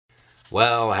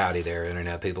Well, howdy there,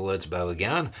 Internet people. It's Bo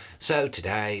again. So,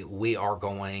 today we are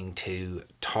going to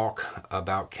talk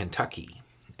about Kentucky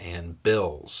and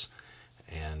bills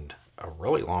and a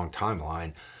really long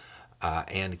timeline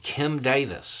and Kim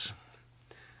Davis.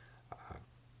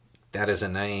 That is a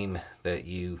name that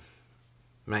you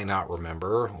may not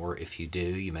remember, or if you do,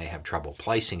 you may have trouble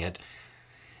placing it.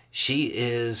 She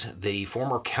is the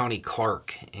former county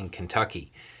clerk in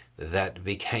Kentucky that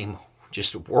became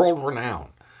just world renowned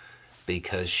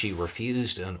because she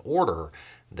refused an order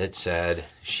that said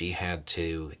she had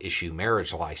to issue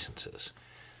marriage licenses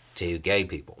to gay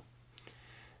people.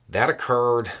 That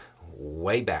occurred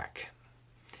way back.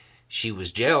 She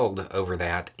was jailed over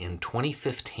that in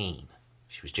 2015.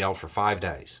 She was jailed for 5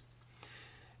 days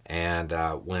and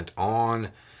went on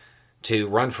to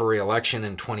run for re-election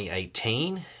in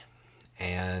 2018,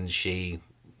 and she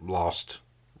lost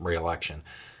re-election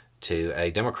to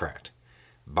a Democrat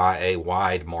by a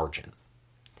wide margin.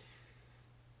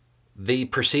 The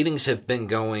proceedings have been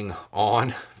going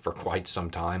on for quite some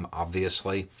time,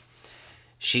 obviously.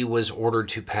 She was ordered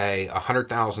to pay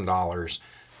 $100,000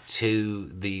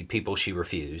 to the people she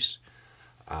refused.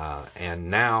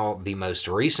 And now the most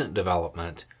recent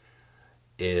development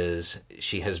is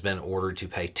she has been ordered to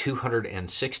pay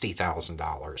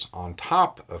 $260,000 on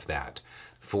top of that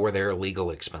for their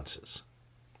legal expenses.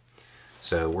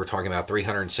 So we're talking about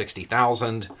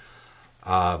 $360,000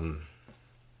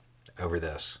 over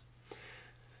this.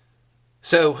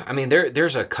 So, I mean,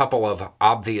 there's a couple of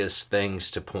obvious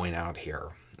things to point out here,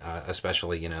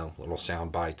 especially, little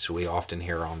sound bites we often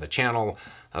hear on the channel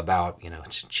about,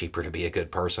 it's cheaper to be a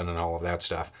good person and all of that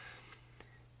stuff.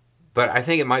 But I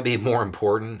think it might be more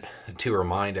important to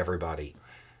remind everybody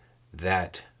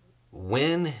that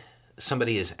when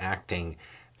somebody is acting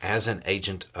as an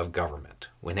agent of government,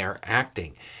 when they're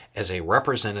acting as a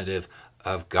representative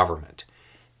of government,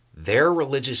 their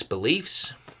religious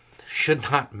beliefs should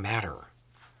not matter.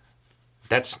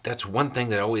 That's one thing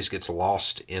that always gets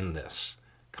lost in this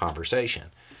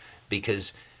conversation,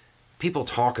 because people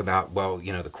talk about, well,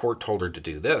 the court told her to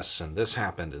do this, and this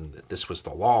happened, and this was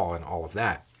the law, and all of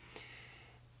that.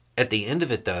 At the end of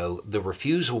it, though, the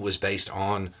refusal was based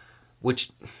on, which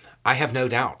I have no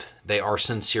doubt they are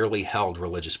sincerely held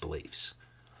religious beliefs.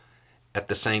 At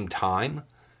the same time,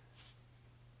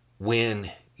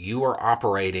 when you are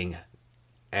operating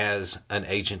as an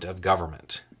agent of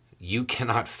government, you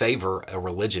cannot favor a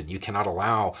religion. You cannot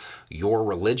allow your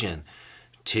religion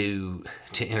to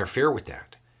interfere with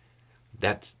that.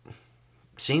 That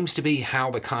seems to be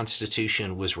how the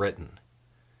Constitution was written.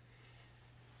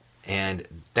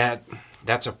 And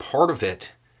that's a part of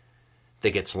it that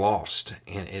gets lost.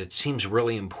 And it seems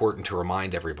really important to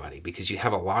remind everybody, because you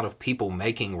have a lot of people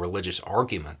making religious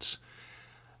arguments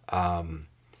and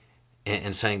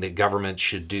saying that government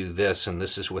should do this and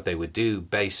this is what they would do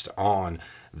based on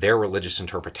their religious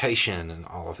interpretation and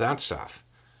all of that stuff.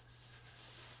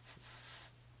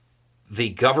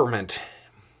 The government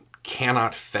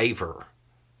cannot favor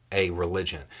a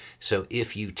religion. So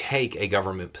if you take a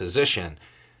government position,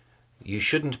 you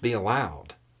shouldn't be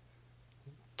allowed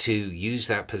to use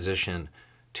that position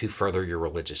to further your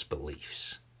religious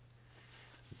beliefs.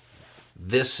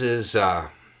 This is a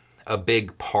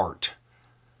big part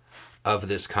of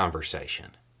this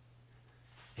conversation.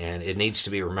 And it needs to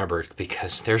be remembered,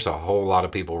 because there's a whole lot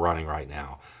of people running right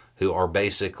now who are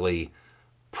basically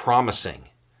promising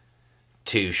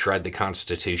to shred the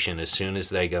Constitution as soon as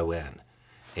they go in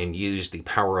and use the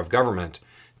power of government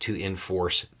to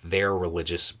enforce their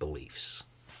religious beliefs.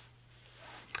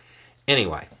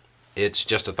 Anyway, it's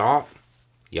just a thought.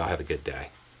 Y'all have a good day.